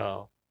that's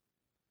gonna.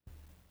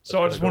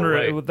 So I just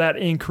wonder, with that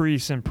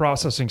increase in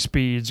processing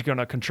speed is going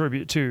to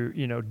contribute to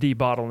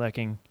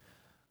debottlenecking.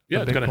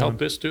 Yeah, it's going to help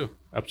this too.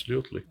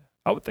 Absolutely.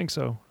 I would think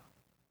so.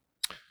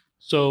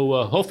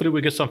 So hopefully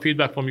we get some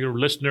feedback from your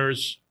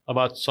listeners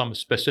about some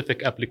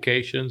specific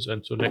applications,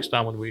 and so next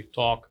time when we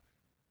talk,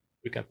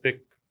 we can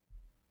pick,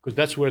 because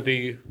that's where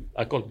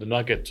I call it the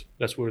nugget.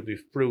 That's where the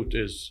fruit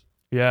is.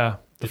 Yeah,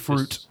 the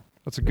fruit.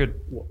 That's a good.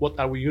 What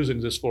are we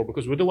using this for?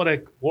 Because we don't want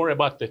to worry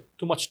about the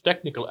too much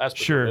technical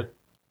aspect of it,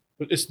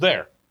 but it's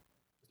there.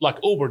 Like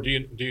Uber, do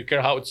you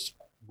care how it's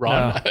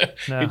run?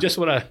 No. You just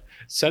want to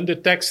send a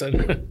text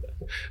and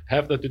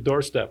have that at the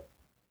doorstep.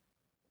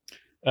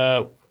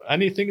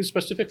 Anything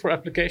specific for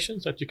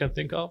applications that you can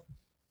think of?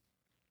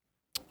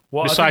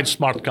 Well, besides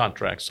smart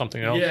contracts,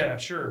 something else? Yeah,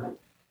 sure.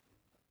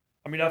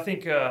 I mean, I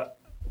think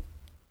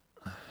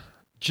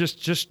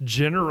just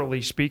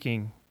generally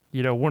speaking,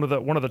 one of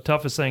the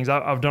toughest things,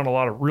 I've done a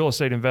lot of real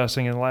estate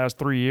investing in the last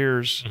 3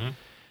 years,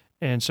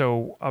 and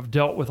so I've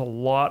dealt with a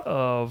lot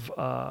of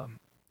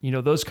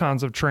those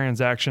kinds of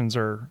transactions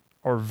are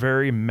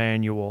very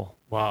manual.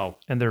 Wow.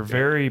 And they're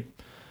very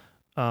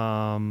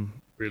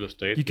real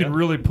estate. You can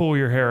really pull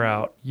your hair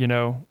out,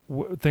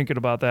 thinking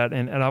about that.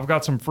 And I've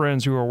got some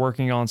friends who are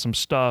working on some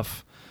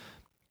stuff,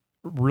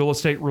 real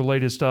estate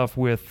related stuff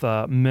with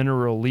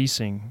mineral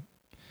leasing.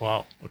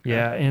 Wow. Okay.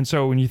 Yeah, and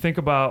so when you think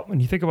about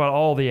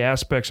all the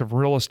aspects of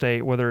real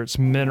estate, whether it's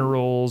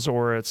minerals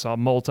or it's a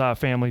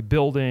multi-family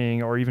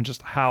building or even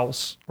just a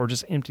house or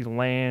just empty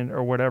land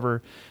or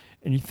whatever,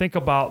 and you think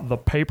about the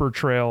paper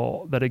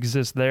trail that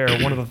exists there,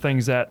 one of the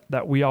things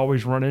that we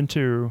always run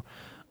into,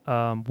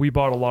 we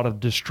bought a lot of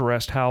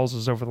distressed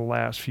houses over the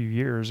last few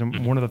years,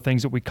 and one of the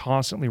things that we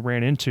constantly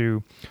ran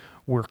into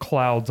were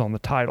clouds on the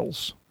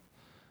titles.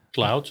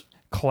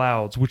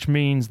 Clouds, which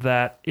means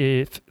that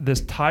if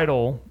this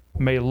title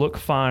may look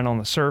fine on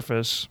the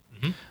surface,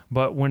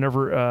 but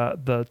whenever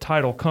the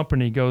title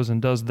company goes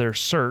and does their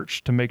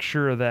search to make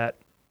sure that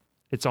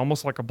it's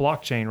almost like a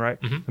blockchain, right?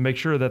 To make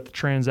sure that the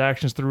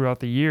transactions throughout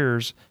the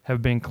years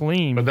have been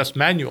clean. But that's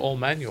all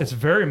manual. It's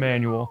very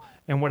manual.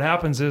 And what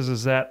happens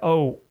is that,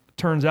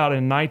 turns out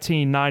in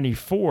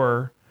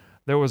 1994,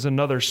 there was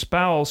another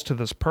spouse to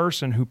this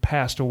person who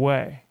passed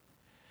away.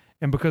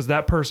 And because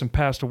that person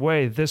passed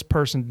away, this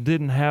person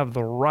didn't have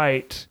the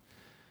right,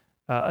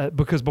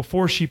 because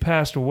before she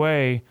passed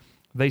away,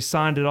 they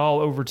signed it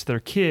all over to their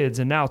kids.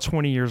 And now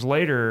 20 years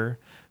later,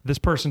 this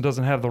person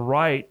doesn't have the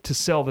right to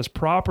sell this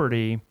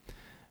property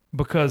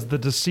because the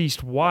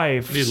deceased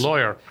wife... Need a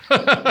lawyer.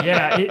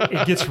 Yeah,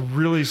 it gets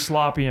really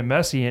sloppy and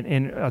messy.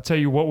 And I'll tell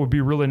you what would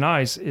be really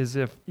nice is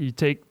if you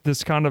take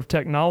this kind of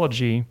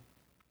technology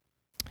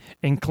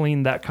and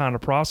clean that kind of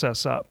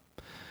process up.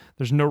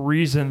 There's no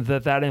reason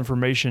that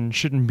information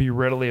shouldn't be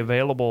readily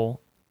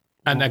available.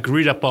 And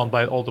agreed upon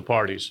by all the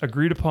parties.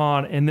 Agreed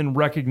upon and then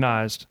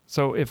recognized.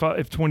 So if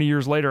 20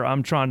 years later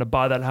I'm trying to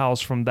buy that house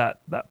from that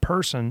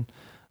person,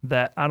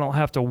 that I don't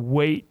have to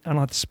wait, I don't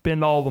have to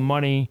spend all the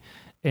money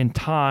and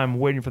time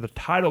waiting for the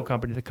title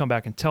company to come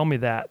back and tell me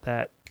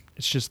that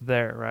it's just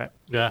there, right?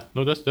 Yeah,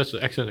 no, that's an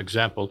excellent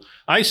example.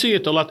 I see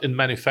it a lot in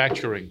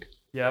manufacturing.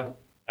 Yeah.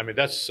 I mean,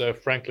 that's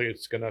frankly,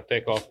 it's going to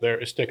take off there.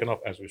 It's taken off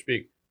as we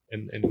speak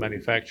in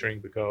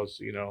manufacturing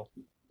because,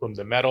 from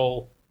the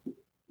metal,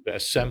 the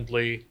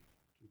assembly,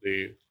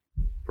 the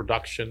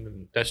production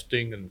and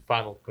testing and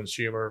final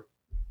consumer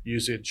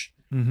usage,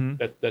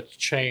 that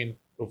chain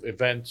of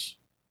events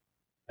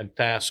and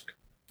task,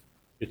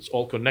 it's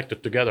all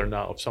connected together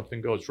now. If something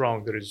goes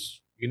wrong, there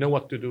is,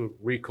 what to do,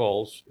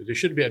 recalls. There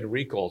should be any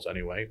recalls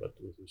anyway, but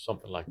with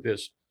something like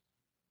this.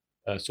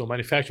 So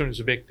manufacturing is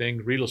a big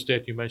thing. Real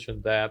estate, you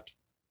mentioned that.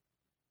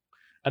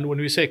 And when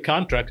we say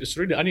contract, it's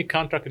really any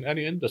contract in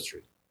any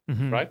industry,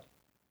 right?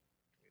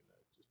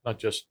 Not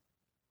just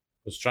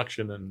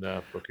construction and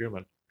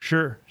procurement.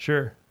 Sure.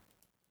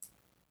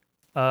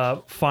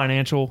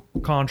 Financial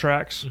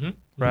contracts,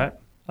 right?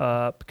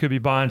 Could be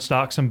buying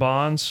stocks and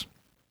bonds.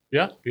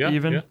 Yeah.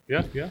 Even?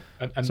 Yeah.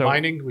 And so,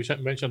 mining, we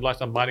mentioned last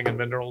time, mining and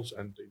minerals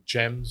and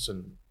gems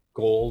and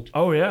gold.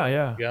 Oh,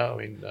 yeah. Yeah, I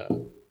mean,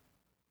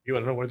 you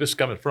want to know where this is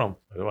coming from,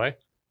 by the way.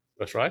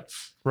 That's right.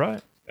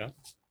 Right.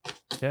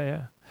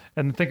 Yeah.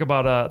 And think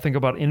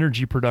about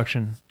energy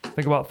production.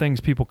 Think about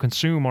things people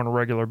consume on a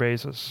regular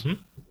basis.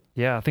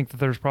 Yeah, I think that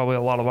there's probably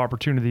a lot of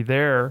opportunity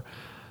there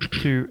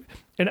to,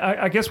 and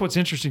I guess what's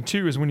interesting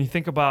too is when you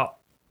think about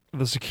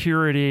the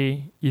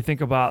security, you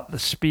think about the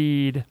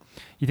speed,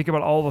 you think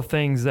about all the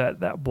things that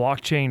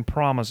blockchain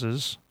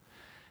promises.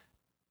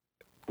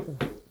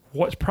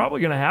 What's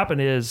probably going to happen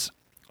is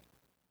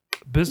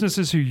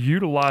businesses who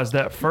utilize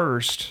that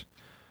first,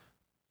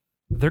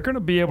 they're going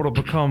to be able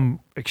to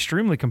become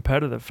extremely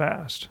competitive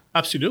fast.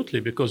 Absolutely,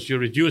 because you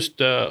reduce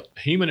the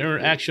human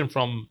interaction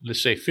from,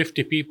 let's say,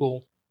 50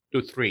 people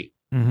to 3.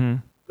 Mm-hmm.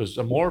 Because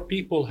the more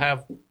people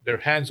have their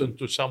hands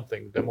onto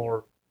something, the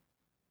more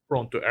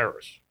prone to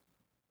errors.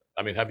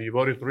 I mean, have you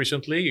voted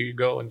recently? You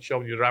go and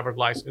show your driver's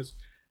license,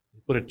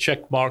 you put a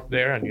check mark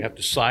there, and you have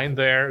to sign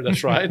there.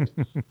 That's right.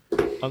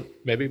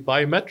 Maybe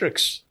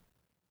biometrics.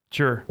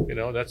 Sure. You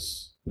know,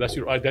 that's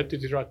your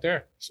identity right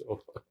there.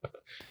 So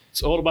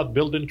it's all about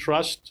building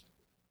trust,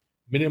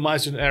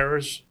 minimizing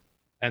errors,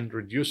 and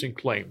reducing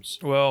claims.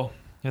 Well,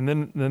 and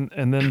then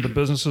the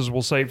businesses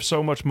will save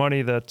so much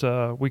money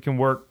that we can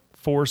work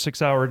 4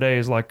 6-hour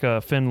days like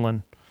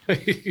Finland.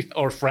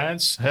 Or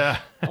France. Yeah.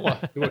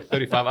 You work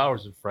 35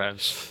 hours in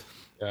France.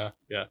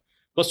 Yeah.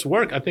 Plus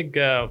work, I think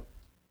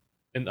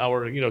in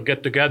our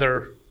get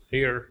together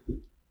here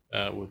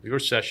with your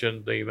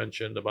session, they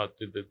mentioned about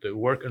the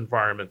work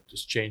environment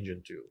is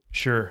changing too.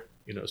 Sure.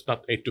 It's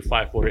not 8 to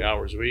 5, 40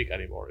 hours a week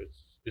anymore.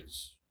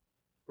 It's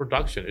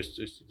production. It's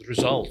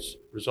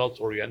results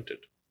oriented.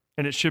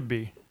 And it should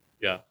be.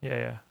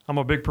 Yeah. I'm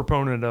a big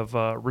proponent of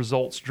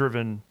results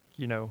driven,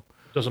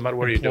 doesn't matter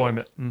where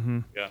employment. you do it. Mm-hmm.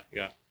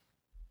 Yeah.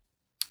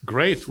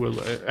 Great. Well,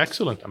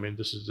 excellent. I mean,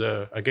 this is,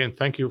 again,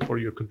 thank you for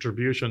your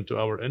contribution to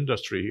our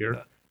industry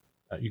here.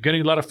 You're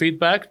getting a lot of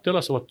feedback. Tell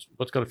us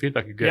what kind of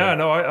feedback you get. Yeah,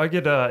 no, I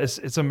get,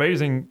 it's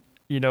amazing.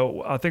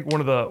 I think one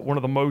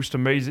of the most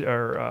amazing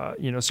or,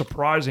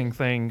 surprising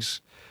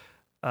things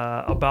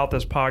about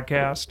this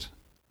podcast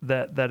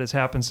that has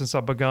happened since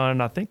I've begun,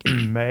 I think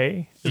in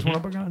May is when I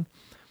begun,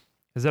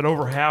 is that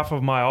over half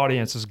of my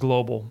audience is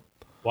global.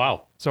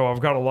 Wow. So I've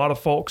got a lot of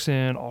folks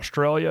in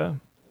Australia,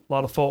 a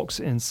lot of folks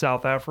in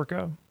South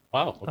Africa.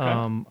 Wow.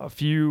 Okay. A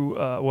few,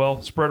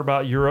 spread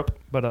about Europe,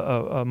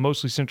 but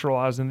mostly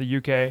centralized in the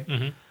UK.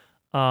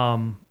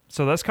 Mm-hmm.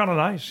 So that's kind of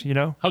nice,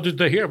 How did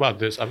they hear about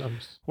this?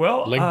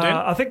 Well,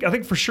 LinkedIn? I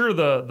think for sure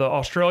the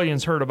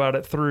Australians heard about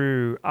it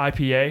through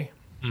IPA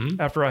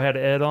after I had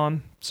Ed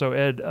on. So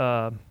Ed,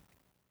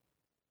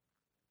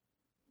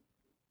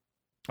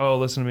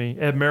 listen to me,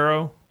 Ed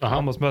Merrow. I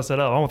almost messed that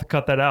up. I want to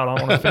cut that out. I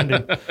don't want to offend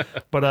him.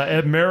 But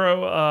Ed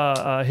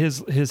Merrow,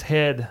 his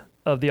head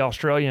of the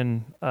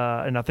Australian,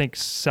 and I think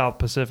South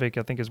Pacific,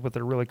 I think is what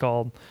they're really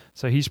called.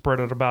 So he spread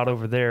it about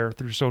over there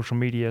through social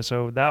media.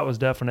 So that was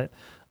definite.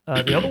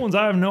 The other ones,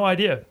 I have no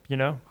idea.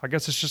 I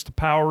guess it's just the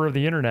power of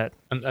the internet.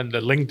 And the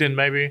LinkedIn,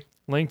 maybe?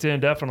 LinkedIn,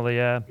 definitely,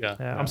 yeah.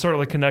 I'm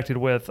certainly connected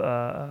with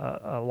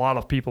a lot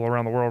of people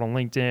around the world on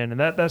LinkedIn. And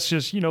that's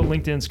just,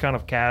 LinkedIn's kind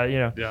of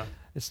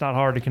it's not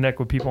hard to connect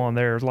with people on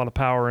there. There's a lot of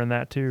power in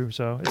that too.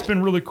 So it's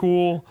been really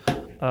cool.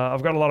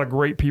 I've got a lot of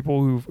great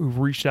people who've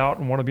reached out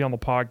and want to be on the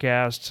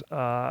podcast.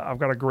 I've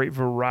got a great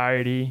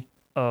variety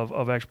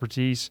of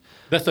expertise.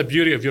 That's the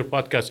beauty of your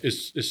podcast.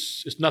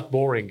 It's not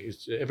boring.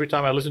 Every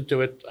time I listen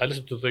to it, I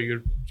listen to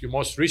your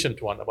most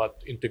recent one about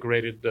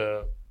integrated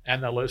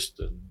analyst.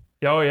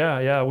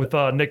 With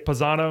Nick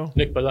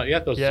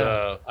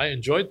Pisano. I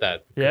enjoyed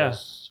that.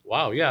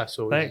 Wow. Yeah.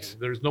 So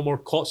there's no more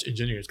cost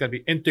engineer. It's got to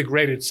be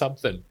integrated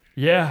something.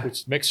 Yeah,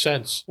 which makes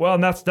sense. Well,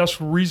 and that's the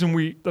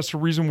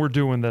reason we're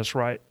doing this,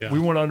 right? Yeah. We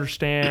want to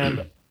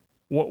understand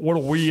what do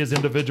we as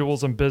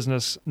individuals and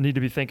business need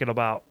to be thinking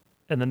about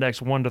in the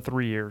next 1 to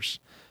 3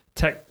 years.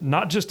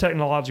 Not just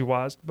technology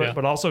wise,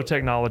 but also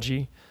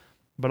technology,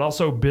 but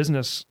also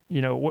business.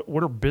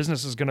 What are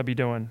businesses going to be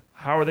doing?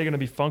 How are they going to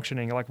be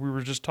functioning? Like we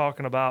were just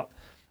talking about,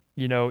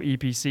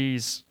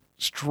 EPCs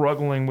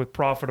struggling with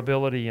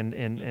profitability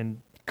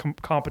and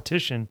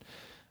competition.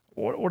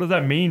 What does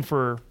that mean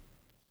for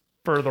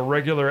the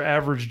regular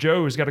average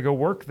Joe who's got to go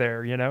work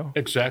there,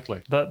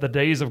 Exactly. The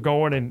days of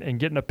going and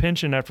getting a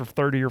pension after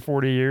 30 or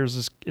 40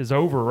 years is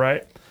over,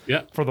 right?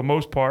 Yeah. For the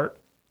most part.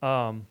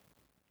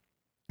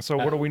 So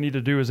what do we need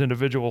to do as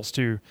individuals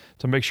to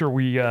make sure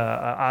we,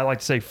 I like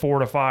to say,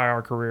 fortify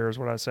our career is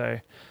what I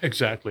say.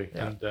 Exactly.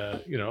 Yeah.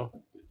 And,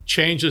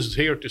 change is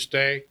here to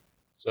stay.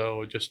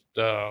 So just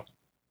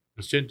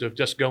instead of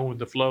just going with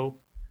the flow,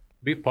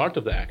 be part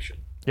of the action.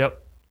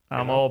 Yep.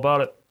 I'm all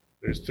about it.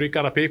 There's 3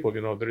 kind of people,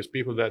 there's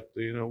people that,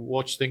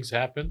 watch things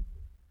happen.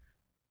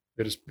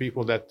 There's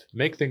people that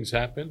make things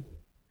happen.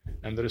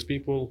 And there's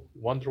people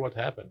wonder what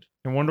happened.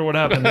 And wonder what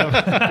happened.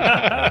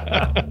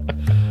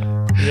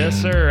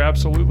 Yes, sir.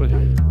 Absolutely.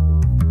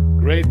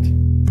 Great.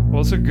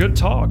 Well, it's a good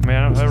talk,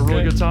 man. I've had a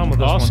really good time with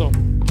this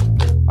one.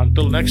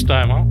 Until next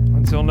time, huh?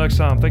 Until next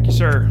time. Thank you,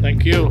 sir.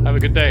 Thank you. Have a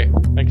good day.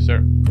 Thank you,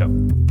 sir. Yep.